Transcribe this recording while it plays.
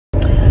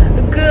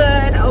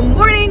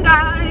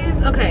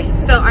Okay,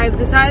 so I've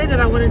decided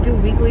that I want to do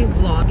weekly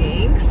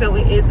vlogging. So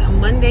it is a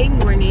Monday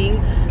morning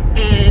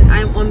and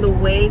I'm on the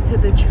way to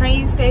the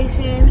train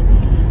station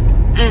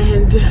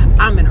and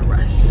I'm in a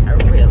rush,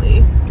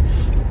 really.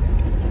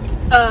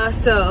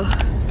 So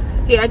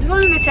yeah, I just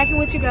wanted to check in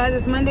with you guys.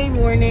 It's Monday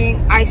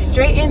morning. I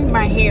straightened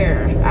my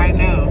hair. I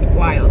know,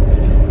 wild.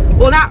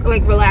 Well, not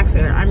like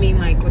relaxer, I mean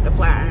like with the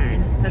flat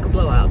iron, like a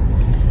blowout.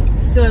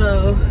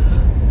 So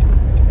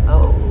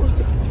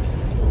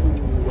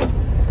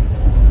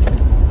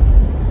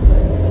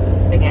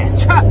big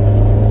ass truck.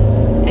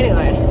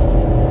 Anyway,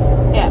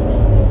 yeah.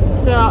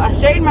 So I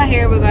straightened my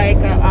hair with like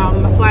a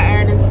flat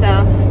iron and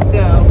stuff.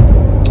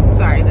 So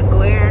sorry, the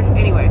glare.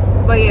 Anyway,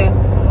 but yeah,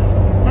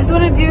 I just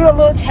want to do a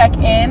little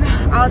check-in.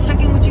 I'll check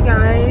in with you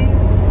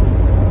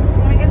guys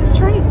when I get to the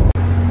train.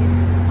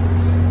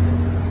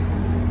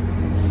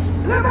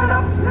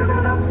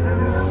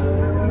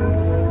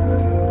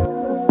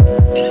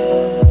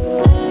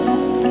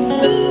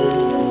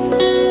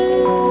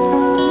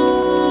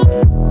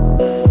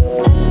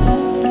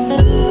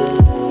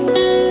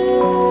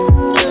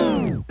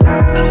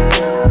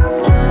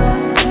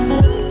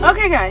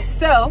 Okay guys,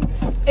 so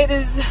it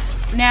is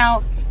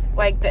now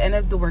like the end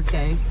of the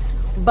workday,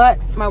 but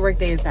my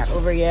workday is not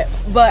over yet,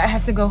 but I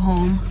have to go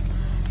home.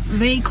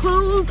 They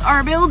closed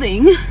our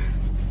building.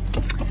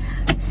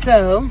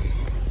 So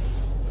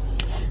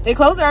they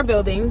closed our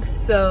building,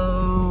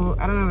 so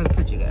I don't know where to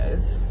put you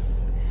guys.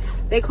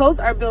 They closed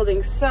our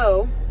building,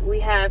 so we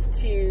have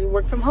to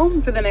work from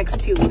home for the next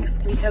 2 weeks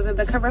because of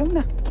the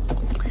corona.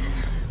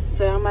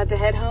 So I'm about to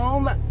head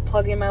home,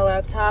 plug in my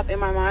laptop and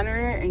my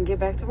monitor and get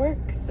back to work.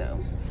 So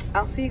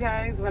I'll see you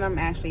guys when I'm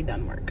actually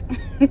done work.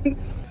 It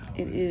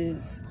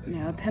is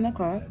now 10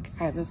 o'clock.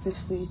 I've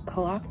officially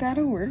clocked out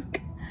of work.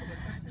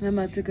 And I'm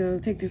about to go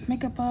take this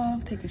makeup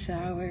off, take a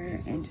shower,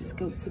 and just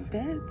go to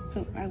bed.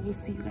 So I will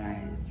see you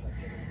guys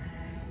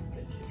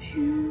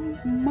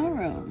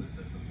tomorrow.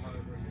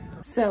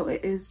 So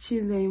it is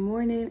Tuesday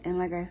morning, and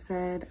like I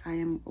said, I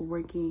am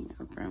working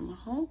from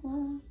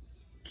home.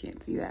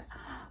 Can't see that.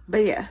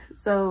 But yeah,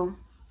 so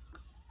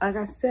like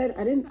I said,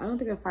 I don't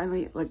think I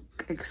finally like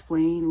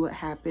explained what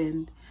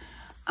happened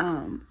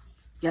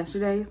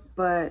yesterday,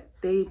 but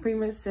they pretty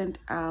much sent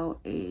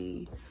out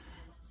the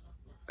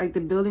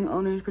building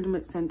owners pretty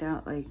much sent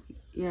out like,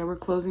 yeah, we're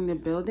closing the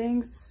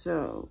building.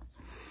 So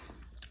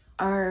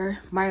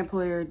my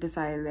employer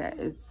decided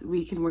that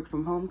we can work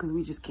from home because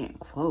we just can't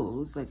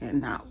close like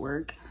and not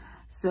work.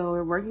 So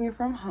we're working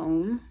from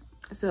home.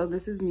 So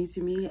this is new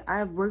to me.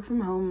 I've worked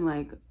from home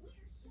like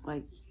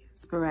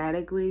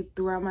sporadically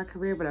throughout my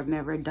career, but I've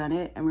never done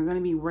it. And we're going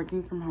to be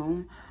working from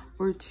home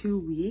for 2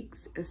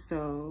 weeks.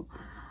 So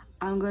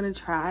I'm going to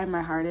try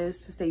my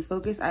hardest to stay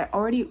focused. I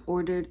already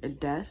ordered a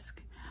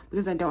desk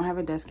because I don't have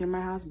a desk in my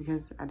house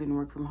because I didn't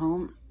work from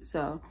home.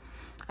 So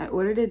I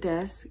ordered a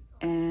desk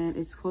and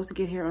it's supposed to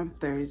get here on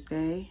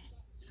Thursday.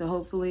 So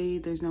hopefully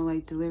there's no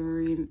like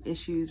delivery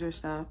issues or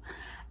stuff.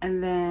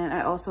 And then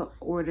I also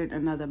ordered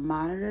another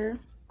monitor.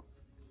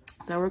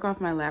 So I work off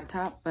my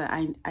laptop, but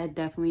I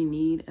definitely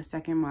need a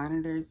second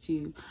monitor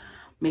to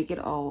make it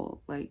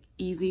all like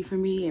easy for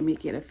me and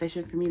make it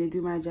efficient for me to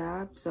do my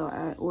job. So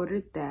I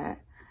ordered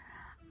that.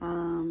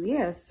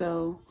 Yeah,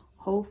 so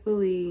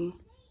hopefully,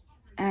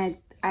 and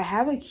I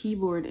have a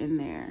keyboard in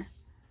there.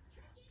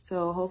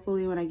 So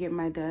hopefully when I get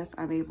my desk,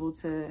 I'm able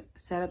to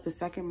set up the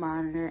second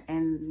monitor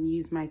and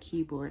use my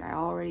keyboard.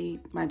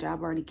 My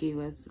job already gave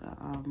us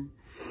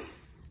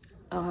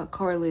a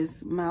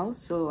cordless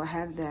mouse, so I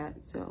have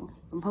that. So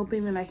I'm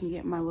hoping that I can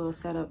get my little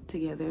setup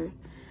together.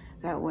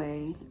 That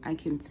way I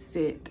can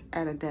sit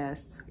at a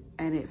desk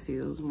and it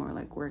feels more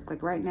like work.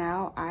 Like right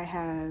now I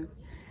have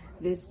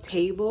this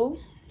table.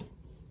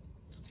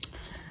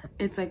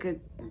 It's like a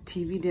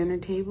TV dinner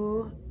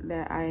table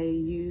that I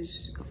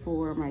use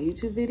for my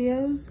YouTube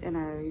videos, and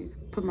I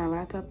put my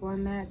laptop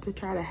on that to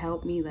try to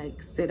help me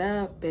like sit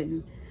up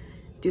and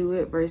do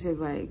it versus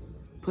like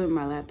putting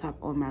my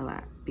laptop on my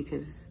lap,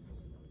 because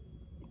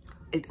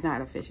it's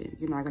not efficient.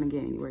 You're not gonna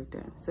get any work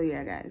done. So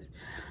yeah guys,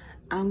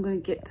 I'm gonna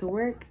get to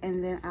work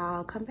and then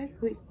I'll come back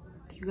with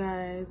you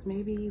guys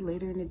maybe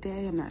later in the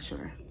day. I'm not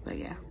sure, but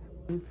yeah.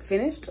 I'm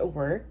finished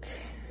work.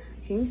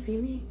 Can you see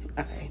me?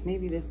 Okay,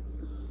 maybe this,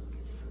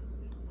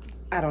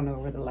 I don't know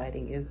where the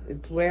lighting is.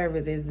 It's wherever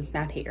it is, it's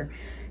not here.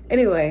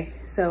 Anyway,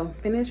 so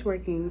finished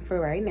working for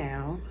right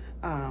now.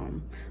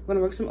 I'm gonna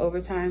work some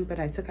overtime, but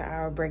I took an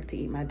hour break to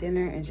eat my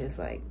dinner and just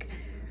like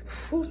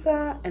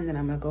fusa, and then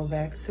I'm gonna go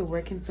back to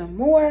working some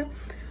more.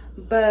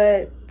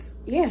 But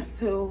yeah,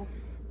 so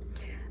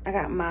I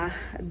got my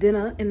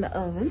dinner in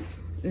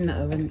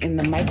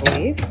the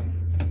microwave.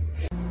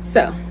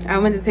 So I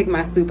went to take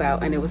my soup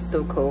out and it was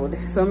still cold.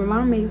 So my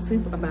mom made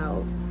soup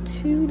about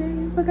 2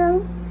 days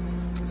ago.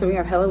 So we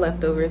have hella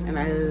leftovers and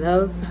I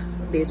love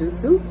Bajan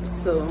soup.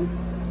 So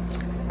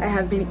I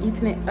have been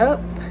eating it up.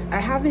 I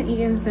haven't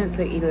eaten since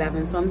like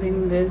 11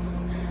 something this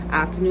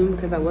afternoon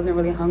because I wasn't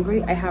really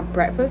hungry. I had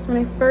breakfast when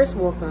I first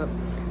woke up,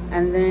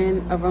 and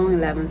then around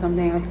 11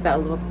 something I felt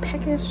a little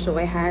peckish, so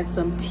I had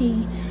some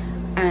tea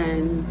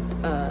and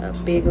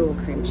bagel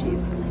with cream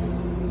cheese.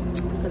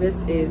 So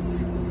this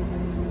is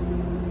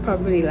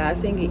probably the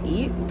last thing to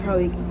eat.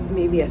 Probably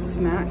maybe a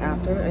snack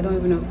after. I don't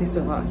even know if we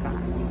still got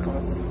snacks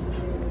because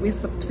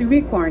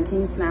we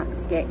quarantine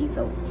snacks get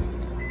eaten.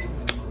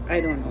 I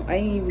don't know. I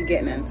ain't even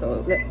getting none,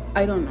 so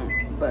I don't know.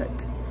 But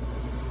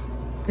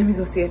let me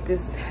go see if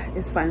this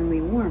is finally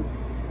warm.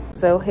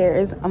 So here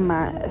is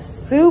my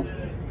soup.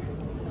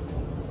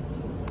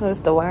 What's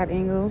the wide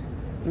angle?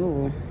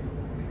 Ooh,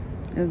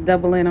 it's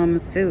doubling on the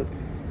soup.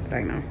 It's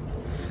like, no.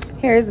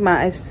 Here's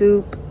my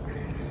soup.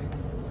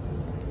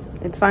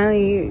 It's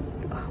finally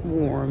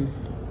warm.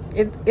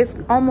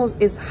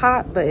 It's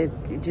hot, but it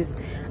just,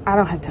 I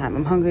don't have time.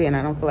 I'm hungry and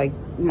I don't feel like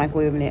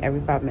microwaving it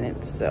every 5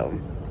 minutes. So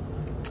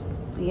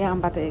yeah, I'm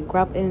about to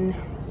grab in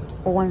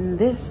on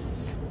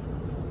this.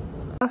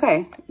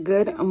 Okay,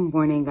 good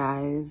morning,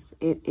 guys.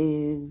 It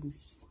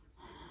is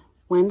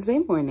Wednesday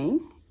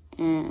morning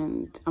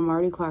and I'm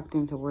already clocked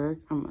into work.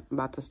 I'm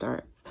about to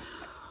start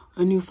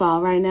a new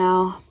file right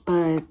now,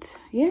 but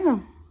yeah,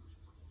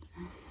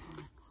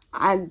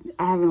 I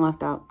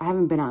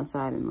haven't been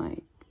outside in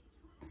like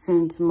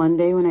since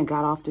Monday when I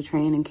got off the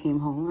train and came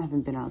home. I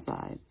haven't been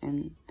outside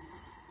and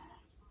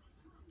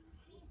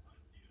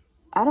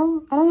I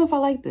don't know if I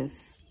like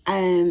this.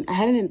 And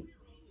I don't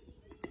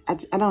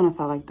know if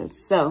I like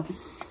this. So,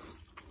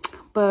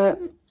 but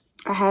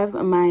I have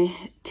my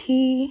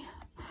tea.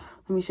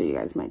 Let me show you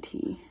guys my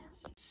tea.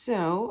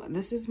 So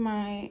this is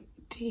my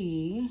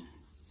tea.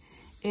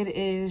 It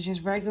is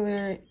just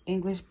regular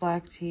English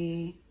black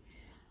tea,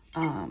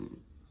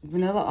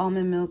 vanilla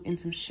almond milk and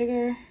some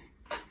sugar.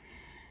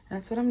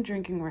 That's what I'm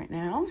drinking right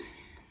now.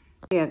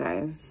 Yeah,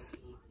 guys.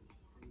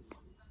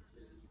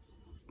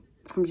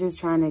 I'm just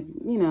trying to,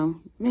 you know,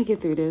 make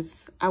it through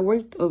this. I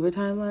worked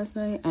overtime last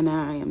night and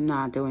I am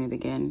not doing it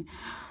again.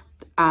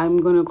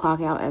 I'm going to clock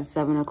out at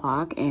 7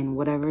 o'clock and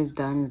whatever is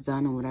done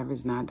and whatever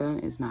is not done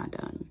is not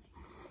done.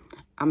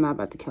 I'm not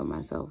about to kill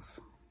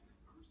myself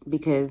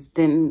because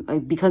then,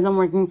 like, because I'm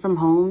working from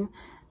home,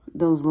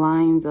 those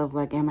lines of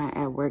like, am I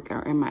at work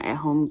or am I at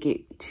home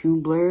get too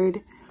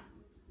blurred.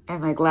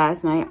 And like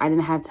last night, I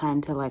didn't have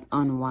time to like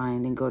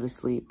unwind and go to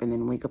sleep and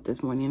then wake up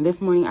this morning. And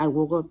this morning I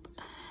woke up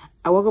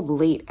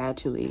late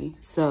actually,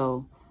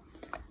 so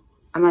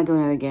I'm not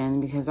doing that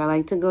again because I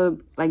like to go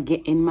like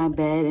get in my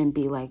bed and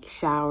be like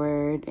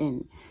showered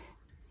and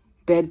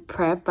bed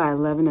prep by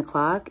 11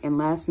 o'clock. And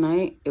last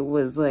night it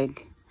was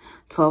like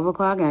 12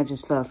 o'clock and I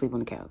just fell asleep on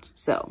the couch.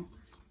 So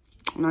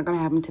not gonna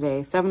happen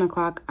today. 7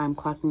 o'clock, I'm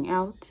clocking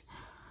out.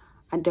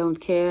 I don't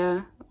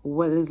care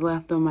what is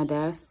left on my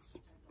desk.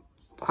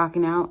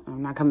 Clocking out,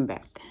 I'm not coming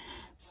back.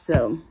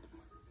 So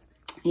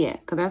yeah,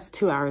 because that's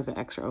 2 hours of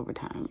extra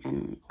overtime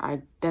and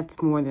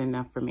that's more than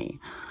enough for me.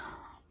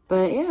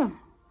 But yeah,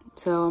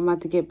 so I'm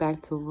about to get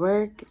back to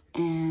work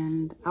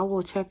and I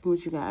will check in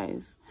with you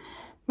guys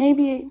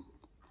maybe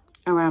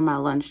around my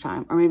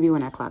lunchtime or maybe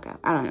when I clock out.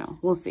 I don't know,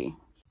 we'll see.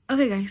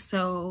 Okay guys,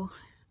 so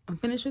I'm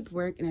finished with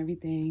work and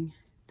everything.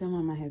 Done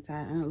with my head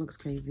tie. I know it looks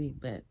crazy,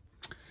 but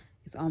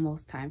it's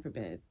almost time for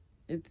bed.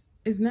 It's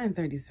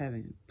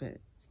 9:37, but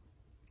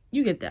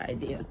you get the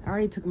idea. I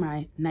already took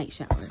my night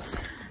shower.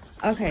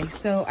 Okay,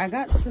 so I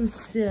got some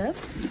stuff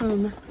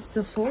from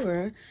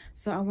Sephora,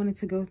 so I wanted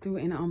to go through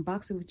and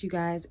unbox it with you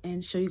guys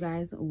and show you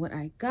guys what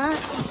I got.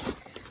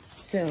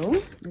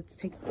 So let's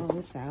take all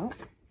this out.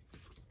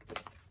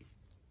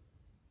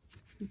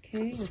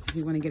 Okay, let's see if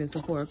we want to get a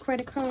Sephora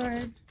credit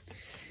card.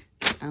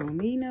 I don't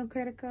need no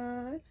credit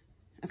card.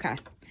 Okay,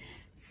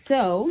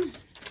 so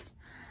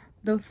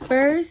the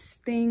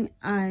first thing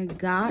I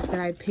got that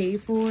I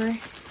paid for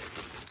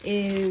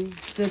is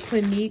the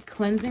Clinique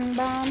Cleansing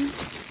Balm.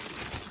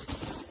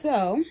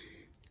 So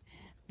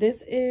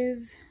this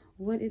is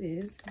what it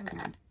is.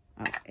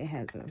 Oh, it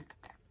has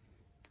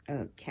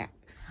a cap.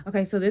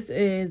 Okay, so this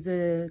is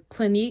the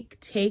Clinique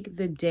Take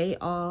the Day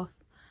Off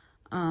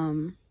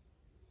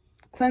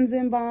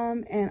cleansing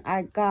balm, and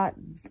I got,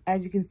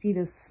 as you can see,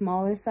 the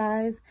smaller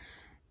size.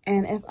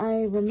 And if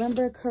I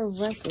remember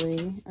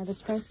correctly, are the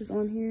prices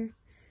on here?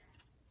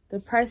 The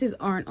prices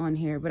aren't on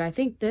here, but I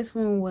think this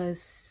one was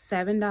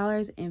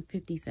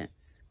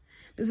 $7.50.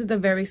 This is the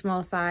very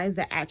small size.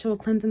 The actual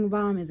cleansing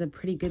balm is a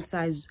pretty good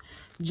size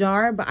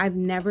jar, but I've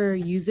never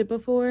used it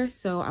before,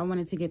 so I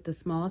wanted to get the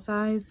small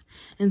size.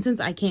 And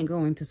since I can't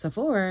go into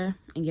Sephora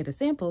and get a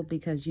sample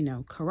because, you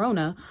know,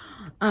 Corona,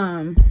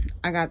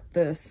 I got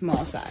the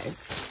small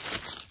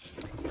size.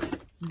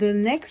 The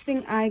next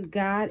thing I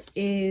got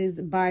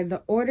is by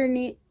The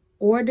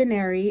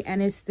Ordinary,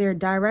 and it's their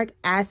Direct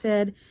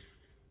Acid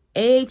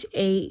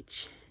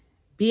AHH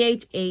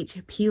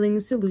BHH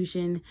Peeling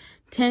Solution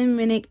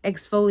 10-minute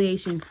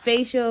exfoliation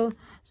facial.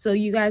 So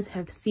you guys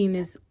have seen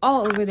this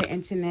all over the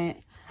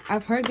internet.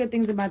 I've heard good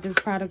things about this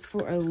product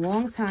for a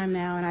long time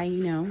now,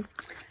 and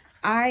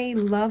I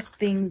love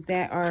things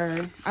that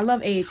are, I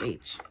love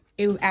AHH.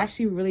 It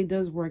actually really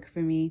does work for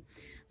me.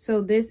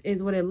 So this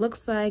is what it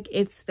looks like.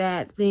 It's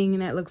that thing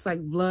that looks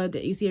like blood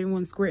that you see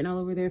everyone squirting all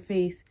over their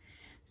face.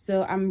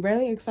 So I'm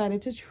really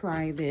excited to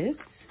try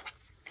this.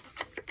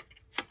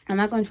 I'm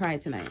not going to try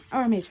it tonight. Or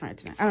I may try it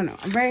tonight. I don't know.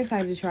 I'm very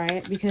excited to try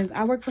it because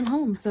I work from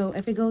home. So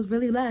if it goes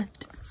really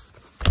left,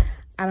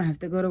 I don't have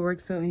to go to work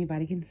so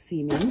anybody can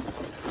see me.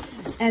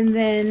 And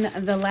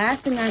then the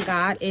last thing I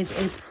got is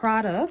a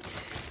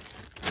product.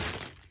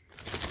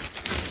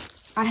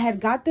 I had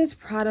got this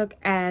product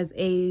as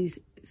a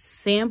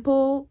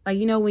sample. Like,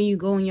 you know, when you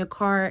go in your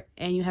cart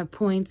and you have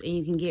points and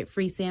you can get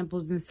free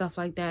samples and stuff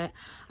like that.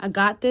 I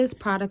got this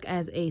product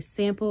as a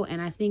sample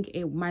and I think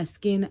my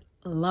skin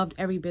loved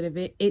every bit of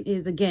it. It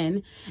is,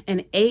 again,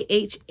 an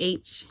AHA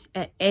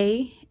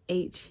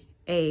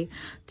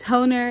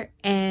toner,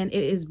 and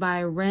it is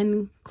by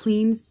Ren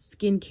Clean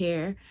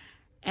Skincare.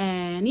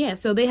 And yeah,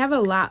 so they have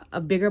a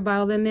bigger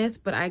bottle than this,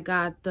 but I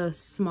got the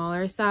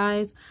smaller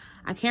size.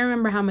 I can't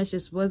remember how much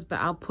this was,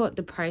 but I'll put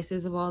the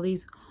prices of all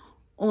these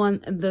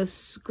on the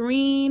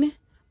screen.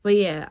 But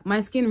yeah,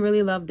 my skin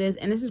really loved this,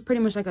 and this is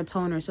pretty much like a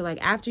toner. So like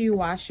after you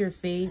wash your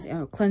face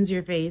or cleanse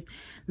your face,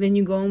 then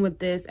you go in with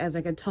this as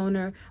like a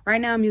toner. Right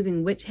now I'm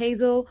using witch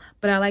hazel,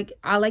 but I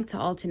like to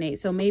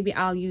alternate. So maybe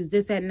I'll use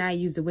this at night,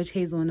 use the witch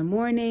hazel in the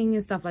morning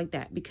and stuff like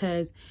that,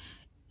 because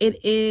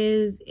it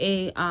is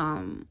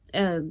an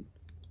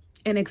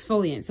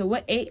exfoliant. So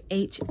what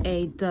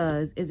AHA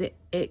does is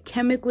it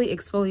chemically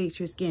exfoliates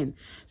your skin.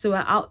 So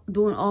without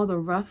doing all the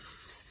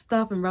rough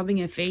stuff and rubbing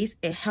your face,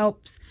 it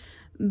helps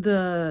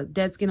the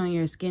dead skin on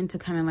your skin to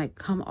kind of like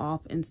come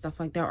off and stuff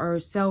like that, or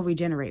cell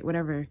regenerate,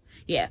 whatever.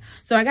 Yeah,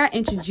 so I got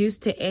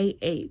introduced to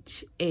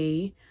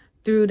AHA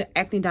through the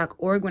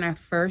acne.org when I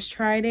first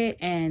tried it,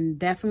 and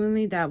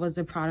definitely that was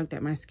the product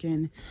that my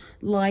skin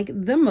liked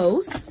the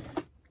most.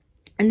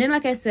 And then,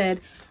 like I said,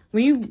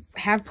 when you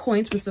have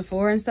points with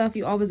Sephora and stuff,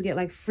 you always get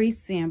like free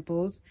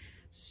samples.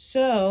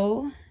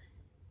 So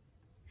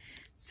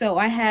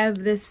I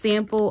have this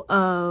sample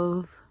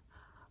of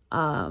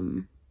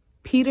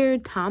Peter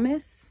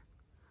Thomas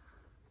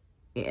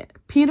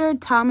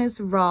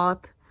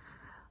Roth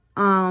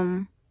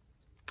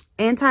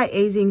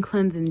anti-aging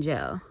cleansing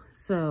gel.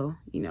 So,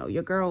 you know,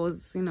 your girl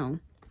was, you know,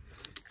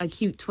 a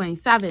cute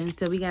 27,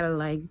 so we gotta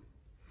like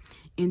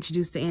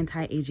introduce the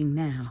anti-aging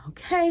now,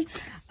 okay?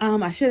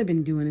 I should have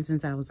been doing it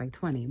since I was like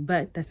 20,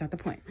 but that's not the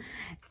point.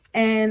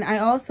 And I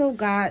also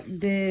got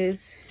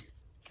this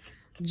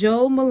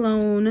Joe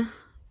Malone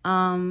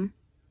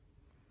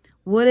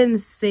Wooden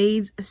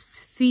Sage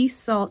Sea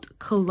Salt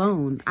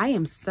Cologne. I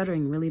am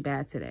stuttering really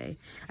bad today.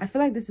 I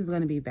feel like this is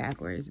going to be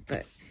backwards,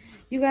 but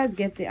you guys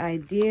get the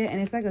idea. And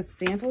it's like a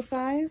sample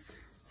size.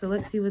 So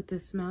let's see what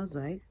this smells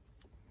like.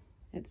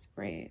 Let's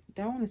spray it.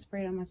 Do I want to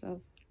spray it on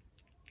myself?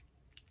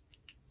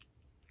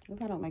 What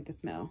if I don't like the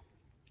smell?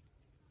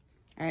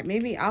 All right,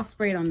 maybe I'll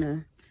spray it on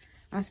this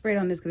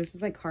because this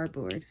is like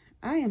cardboard.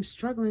 I am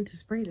struggling to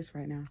spray this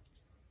right now.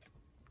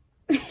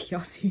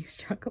 Y'all see me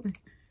struggling?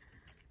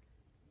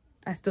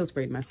 I still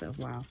sprayed myself.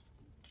 Wow.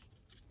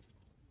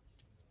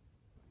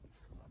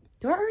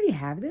 Do I already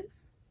have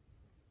this?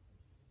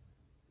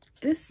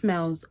 This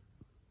smells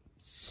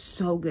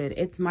so good.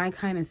 It's my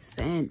kind of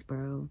scent,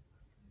 bro.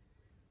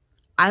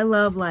 I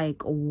love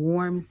like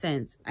warm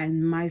scents,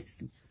 and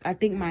I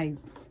think my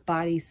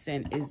body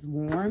scent is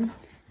warm.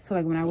 So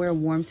like when I wear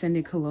warm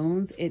scented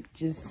colognes,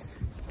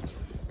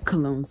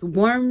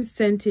 warm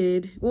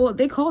scented. Well,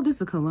 they call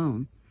this a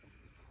cologne.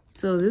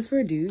 So is this for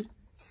a dude?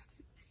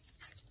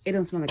 It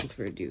don't smell like it's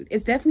for a dude.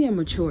 It's definitely a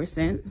mature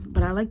scent,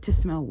 but I like to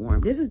smell warm.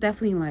 This is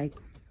definitely like,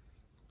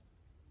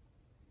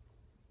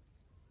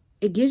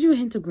 it gives you a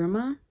hint of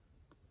grandma,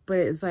 but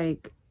it's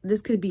like,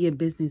 this could be a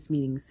business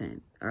meeting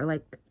scent, or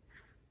like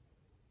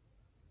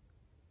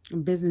a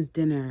business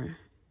dinner.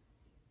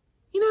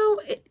 You know,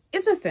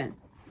 it's a scent,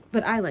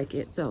 but I like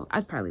it, so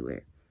I'd probably wear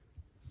it.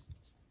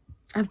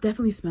 I've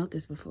definitely smelled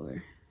this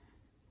before.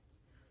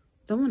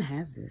 Someone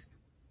has this.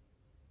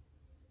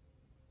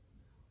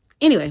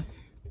 Anyway.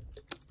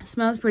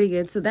 Smells pretty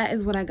good. So that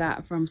is what I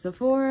got from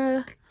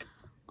Sephora.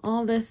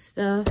 All this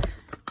stuff.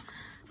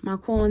 My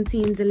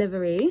quarantine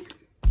delivery.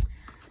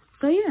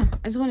 So yeah,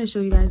 I just want to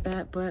show you guys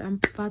that. But I'm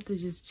about to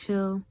just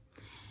chill.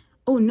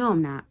 Oh, no,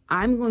 I'm not.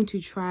 I'm going to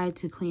try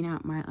to clean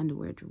out my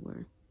underwear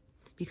drawer,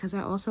 because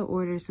I also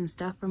ordered some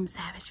stuff from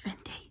Savage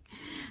Fenty.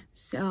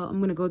 So I'm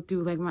going to go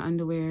through like my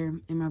underwear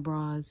and my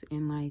bras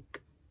and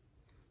like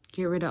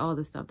get rid of all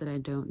the stuff that I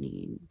don't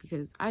need,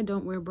 because I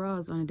don't wear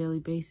bras on a daily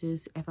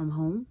basis if I'm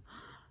home.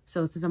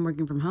 So since I'm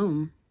working from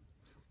home,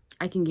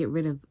 I can get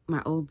rid of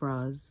my old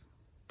bras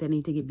that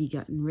need to be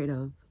gotten rid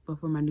of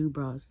before my new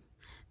bras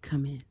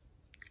come in.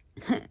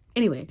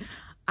 Anyway,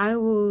 I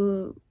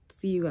will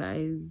see you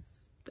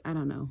guys, I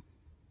don't know,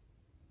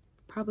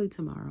 probably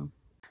tomorrow.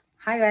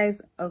 Hi guys.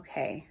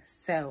 Okay,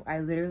 so I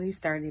literally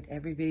started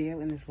every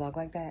video in this vlog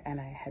like that, and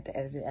I had to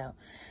edit it out.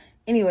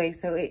 Anyway,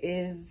 so it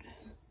is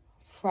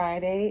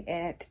Friday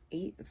at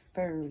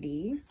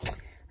 8:30.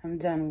 I'm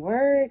done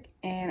work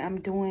and I'm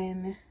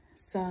doing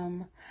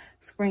some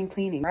spring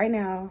cleaning. Right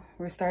now,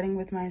 we're starting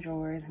with my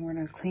drawers and we're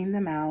gonna clean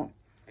them out,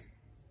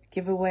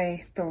 give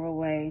away, throw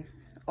away,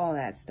 all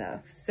that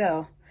stuff.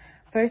 So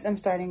first I'm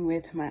starting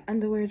with my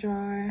underwear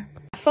drawer.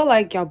 feel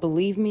like y'all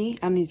believe me.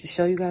 I need to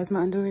show you guys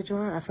my underwear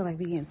drawer. I feel like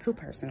we're getting too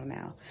personal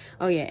now.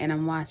 Oh yeah, and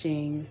I'm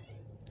watching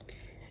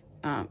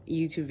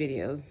YouTube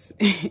videos.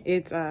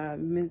 It's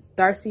Miss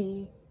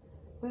Darcy.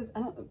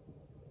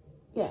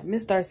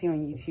 Miss Darcy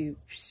on YouTube.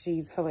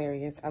 She's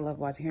hilarious. I love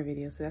watching her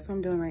videos. So that's what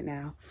I'm doing right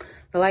now.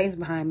 The light is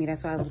behind me.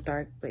 That's why I look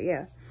dark. But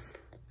yeah.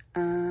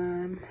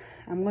 I'm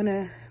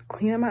gonna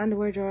clean up my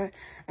underwear drawer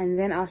and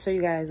then I'll show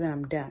you guys when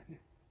I'm done.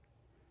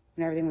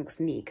 When everything looks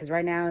neat. Because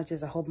right now it's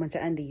just a whole bunch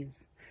of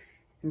undies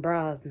and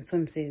bras and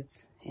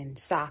swimsuits and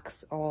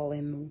socks all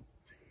in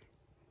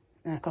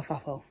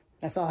kerfuffle.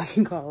 That's all I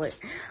can call it.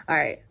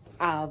 Alright.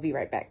 I'll be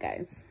right back,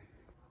 guys.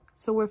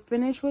 So we're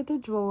finished with the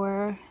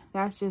drawer.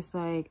 That's just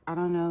like, I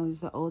don't know,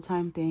 it's an old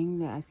time thing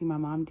that I see my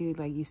mom do.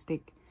 Like you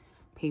stick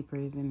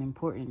papers and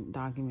important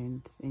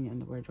documents in your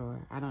underwear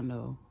drawer. I don't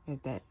know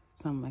if that's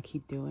something I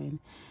keep doing.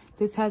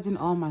 This has in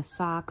all my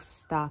socks,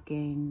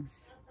 stockings,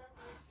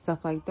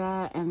 stuff like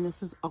that. And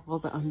this is all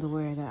the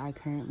underwear that I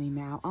currently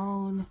now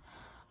own.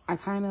 I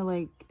kind of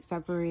like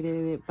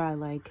separated it by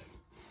like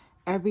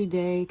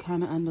everyday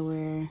kind of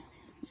underwear,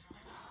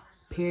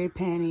 period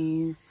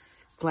panties,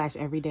 /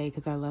 everyday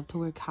because I love to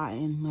wear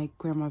cotton like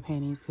grandma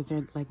panties because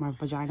they're like my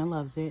vagina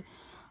loves it.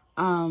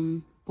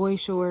 Boy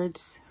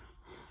shorts,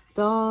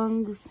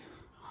 thongs,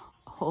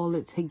 hold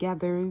it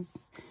togethers.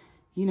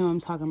 You know what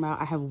I'm talking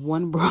about. I have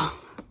one bra.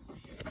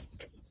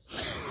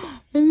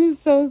 It is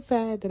so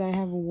sad that I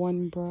have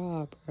one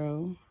bra,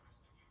 bro.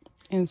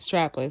 And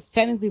strapless.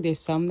 Technically, there's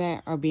some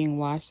that are being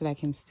washed that I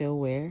can still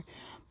wear.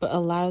 But a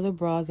lot of the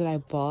bras that I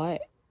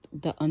bought,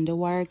 the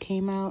underwire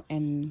came out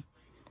and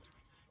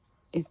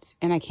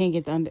I can't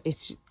get the under.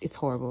 It's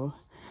horrible.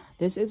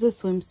 This is a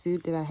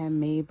swimsuit that I had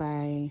made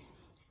by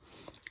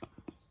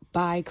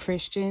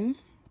Christian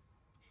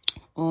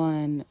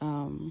on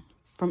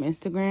from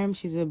Instagram.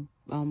 She's a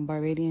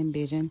Barbadian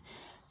Bajan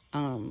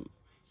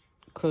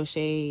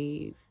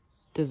crochet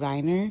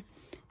designer,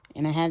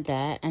 and I had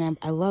that, and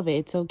I love it.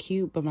 It's so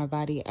cute, but my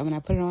body, when I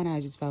put it on, I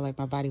just felt like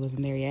my body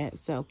wasn't there yet.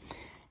 So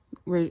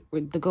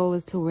the goal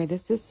is to wear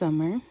this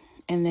summer.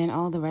 And then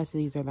all the rest of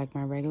these are like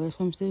my regular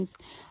swimsuits.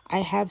 I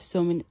have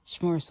so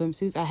much more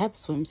swimsuits. I have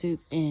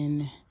swimsuits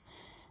in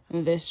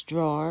this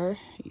drawer.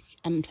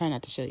 I'm trying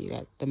not to show you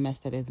guys the mess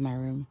that is my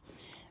room.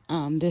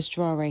 This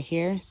drawer right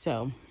here.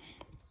 So,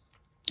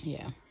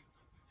 yeah.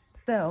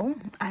 So,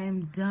 I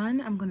am done.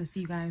 I'm going to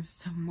see you guys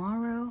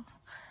tomorrow.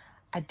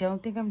 I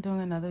don't think I'm doing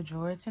another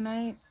drawer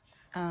tonight.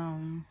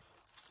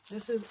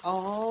 This is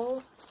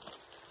all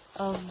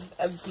of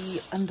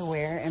the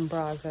underwear and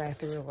bras that I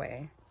threw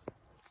away.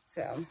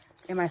 So,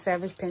 and my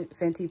Savage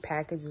Fenty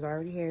package is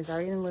already here. It's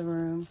already in the living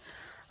room.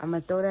 I'm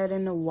going to throw that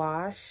in the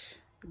wash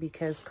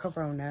because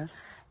Corona.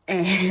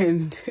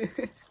 And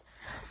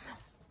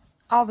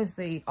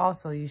obviously,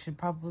 also, you should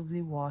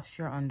probably wash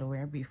your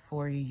underwear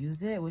before you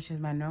use it, which is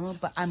my normal.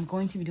 But I'm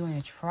going to be doing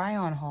a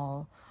try-on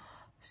haul.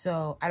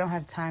 So, I don't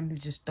have time to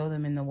just throw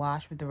them in the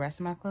wash with the rest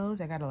of my clothes.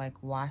 I got to,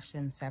 like, wash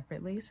them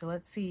separately. So,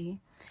 let's see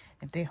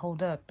if they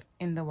hold up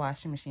in the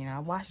washing machine.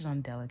 I'll wash it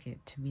on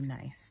delicate to be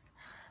nice.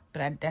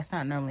 But that's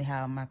not normally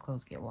how my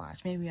clothes get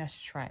washed. Maybe I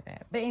should try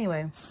that. But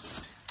anyway,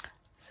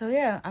 so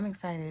yeah, I'm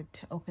excited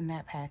to open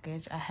that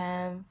package. I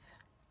have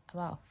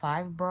about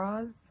 5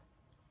 bras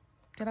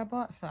that I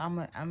bought. So I'm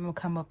gonna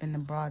come up in the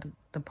bra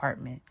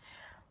department.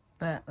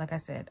 But like I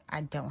said,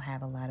 I don't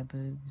have a lot of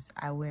boobs.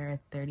 I wear a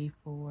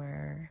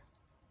 34B.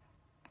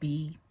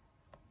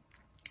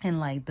 And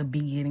like the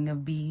beginning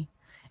of B,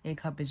 A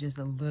cup is just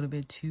a little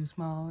bit too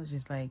small. It's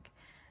just like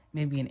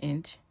maybe an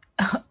inch.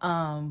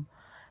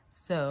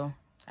 So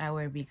I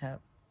wear B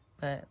cup,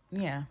 but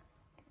yeah,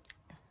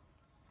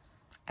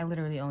 I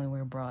literally only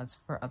wear bras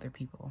for other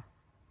people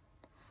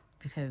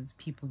because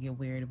people get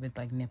weird with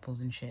like nipples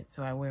and shit.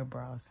 So I wear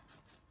bras.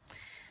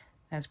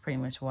 That's pretty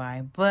much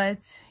why.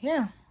 But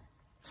yeah,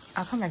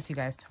 I'll come back to you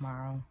guys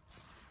tomorrow.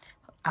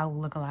 I'll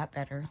look a lot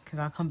better because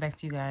I'll come back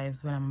to you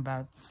guys when I'm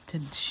about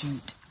to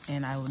shoot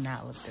and I will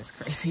not look this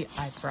crazy.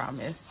 I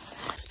promise.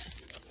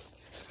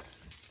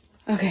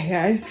 Okay,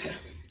 guys.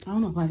 I don't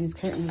know why these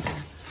curtains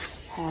are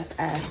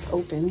half-ass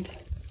open.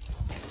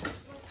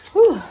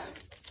 Whew.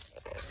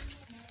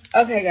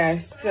 Okay,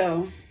 guys,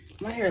 so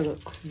my hair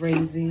look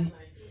crazy.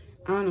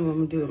 I don't know what I'm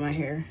gonna do with my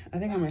hair. I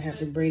think I might have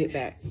to braid it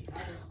back.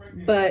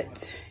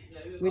 But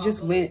we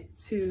just went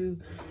to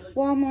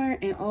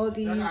Walmart and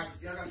Aldi's,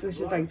 so it's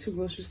just like 2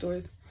 grocery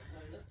stores.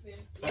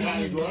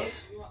 And your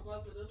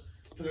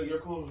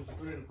clothes,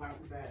 put it in a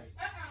plastic bag.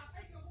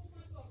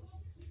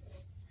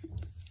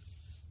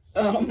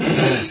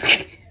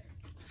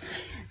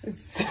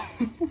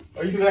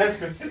 Are you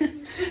laughing?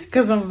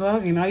 Because I'm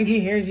vlogging. All you can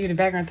hear is you in the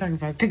background talking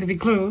about pick up your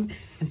clothes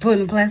and put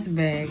it in a plastic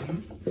bag.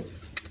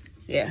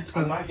 Yeah.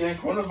 So. I'm not getting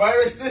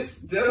coronavirus. This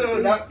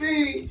dude, not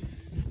me.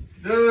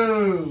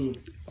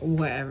 Dude.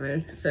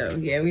 Whatever. So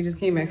yeah, we just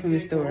came back from the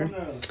store.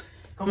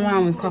 My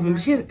mom was coughing,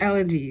 but she has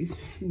allergies.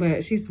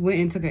 But she went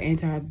and took a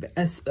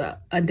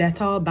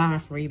Dettol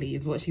bath really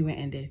is what she went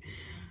and did.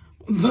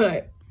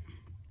 But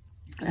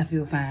I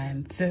feel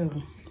fine.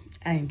 So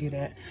I didn't do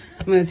that.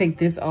 I'm gonna take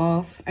this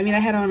off. I mean, I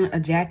had on a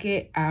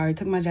jacket. I already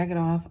took my jacket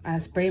off. I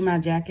sprayed my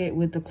jacket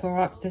with the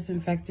Clorox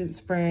disinfectant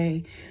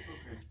spray.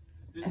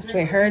 I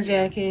sprayed her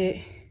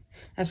jacket.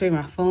 I sprayed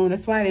my phone.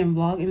 That's why I didn't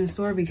vlog in the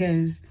store,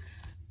 because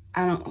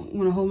I don't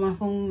want to hold my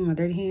phone with my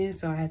dirty hands,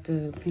 so I had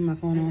to clean my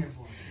phone off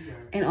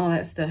and all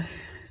that stuff.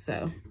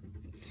 So,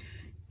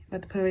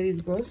 about to put away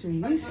these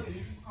groceries.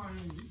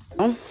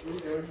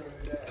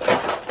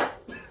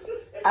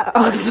 I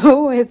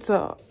also went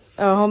to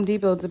Home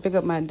Depot to pick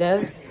up my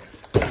desk,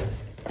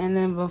 and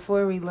then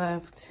before we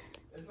left,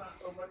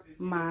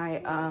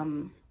 my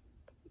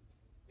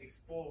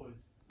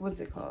what's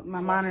it called?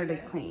 My monitor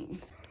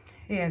cleaned.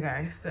 Yeah,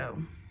 guys.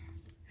 So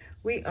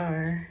we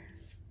are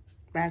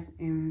back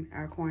in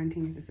our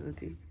quarantine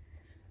facility.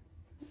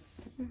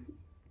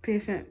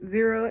 Patient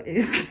 0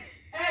 is.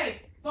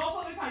 Hey, don't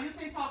put me on. You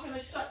think talking to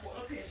shut for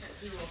a patient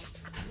 0.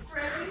 You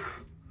crazy?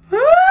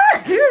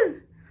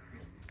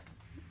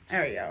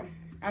 There we go.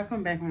 I'll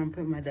come back when I'm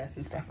putting my desk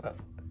and stuff up.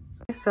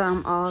 So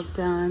I'm all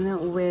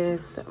done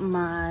with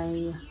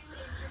my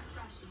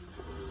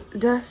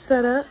desk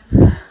setup.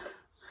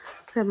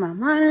 So my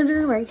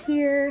monitor right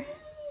here.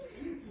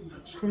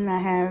 Then I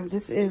have,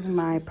 this is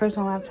my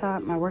personal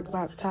laptop, my work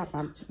laptop,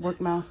 my work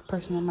mouse,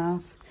 personal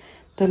mouse.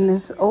 Then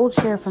this old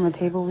chair from a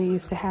table we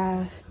used to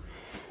have.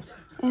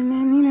 And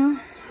then, you know,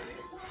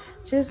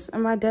 just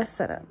my desk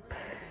setup.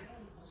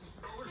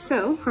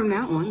 So from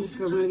now on, this is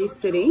where I'm going to be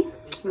sitting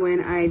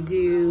when I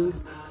do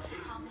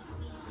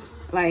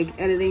like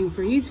editing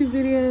for YouTube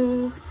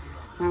videos,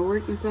 my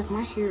work and stuff.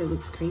 My hair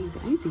looks crazy.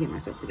 I need to get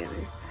myself together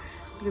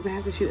because I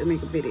have to shoot and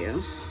make a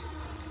video.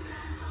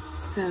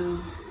 So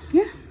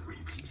yeah,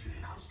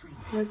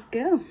 let's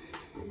go.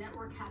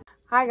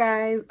 Hi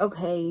guys.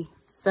 Okay,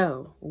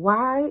 so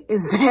why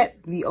is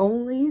that the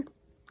only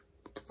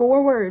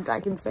 4 words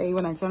I can say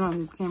when I turn on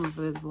this camera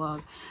for this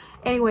vlog?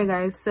 Anyway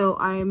guys, so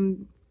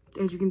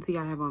as you can see,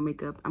 I have on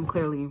makeup. I'm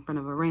clearly in front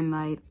of a ring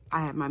light.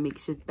 I have my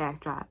makeshift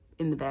backdrop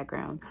in the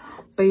background.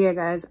 But yeah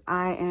guys,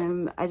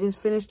 I just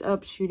finished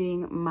up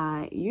shooting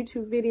my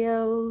YouTube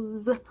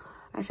videos.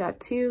 I shot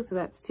 2, so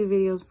that's 2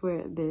 videos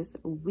for this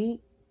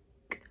week.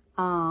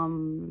 I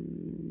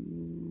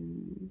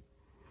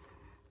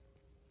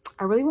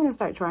really want to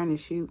start trying to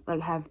shoot,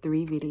 like have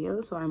 3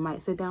 videos. So I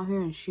might sit down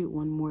here and shoot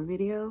 1 more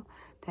video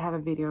to have a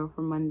video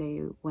for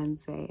Monday,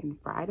 Wednesday, and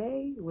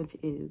Friday, which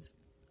is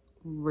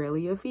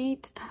really a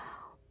feat,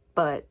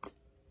 but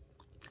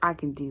I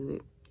can do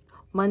it.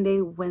 Monday,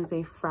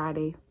 Wednesday,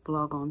 Friday,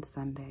 vlog on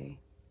Sunday.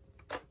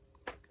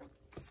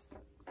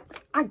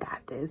 I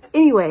got this.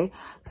 Anyway,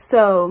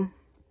 so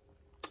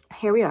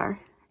here we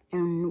are,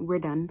 and we're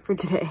done for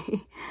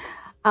today.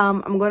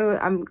 I'm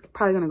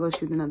probably gonna go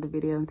shoot another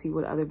video and see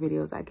what other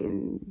videos I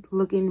can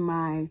look in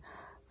my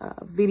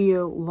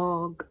video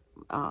log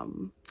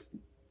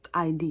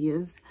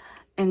ideas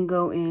and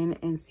go in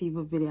and see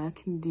what video I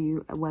can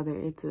do, whether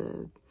it's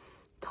a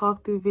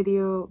talk through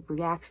video,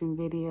 reaction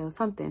video,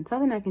 something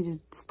I can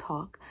just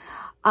talk.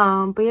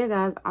 But yeah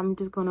guys, I'm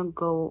just gonna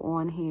go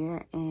on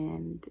here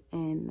and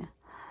in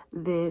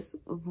this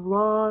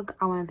vlog,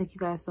 I want to thank you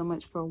guys so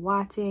much for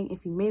watching.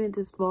 If you made it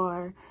this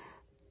far,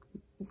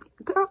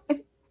 girl,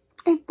 if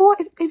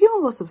you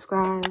don't go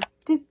subscribe,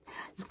 just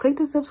click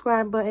the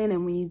subscribe button,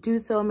 and when you do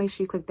so, make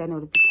sure you click that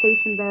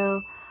notification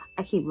bell.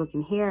 I keep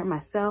looking here at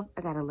myself.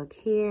 I gotta look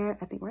here.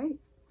 I think right.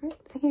 I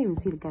can't even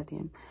see the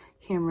goddamn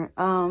camera.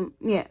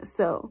 Yeah,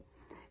 so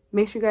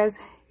make sure you guys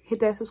hit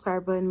that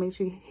subscribe button. Make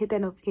sure you hit that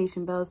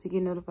notification bell so you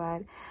get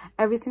notified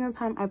every single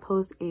time I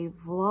post a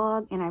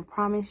vlog. And I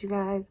promise you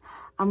guys,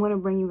 I'm gonna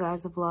bring you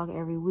guys a vlog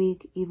every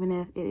week, even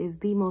if it is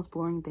the most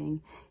boring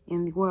thing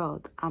in the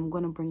world. I'm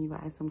gonna bring you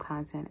guys some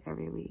content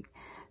every week.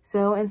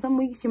 So in some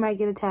weeks you might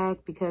get a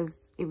tag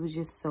because it was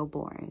just so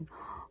boring.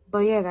 But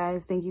yeah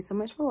guys, thank you so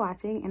much for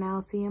watching, and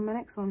I'll see you in my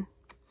next one.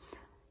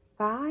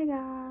 Bye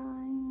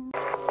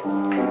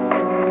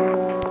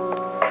guys.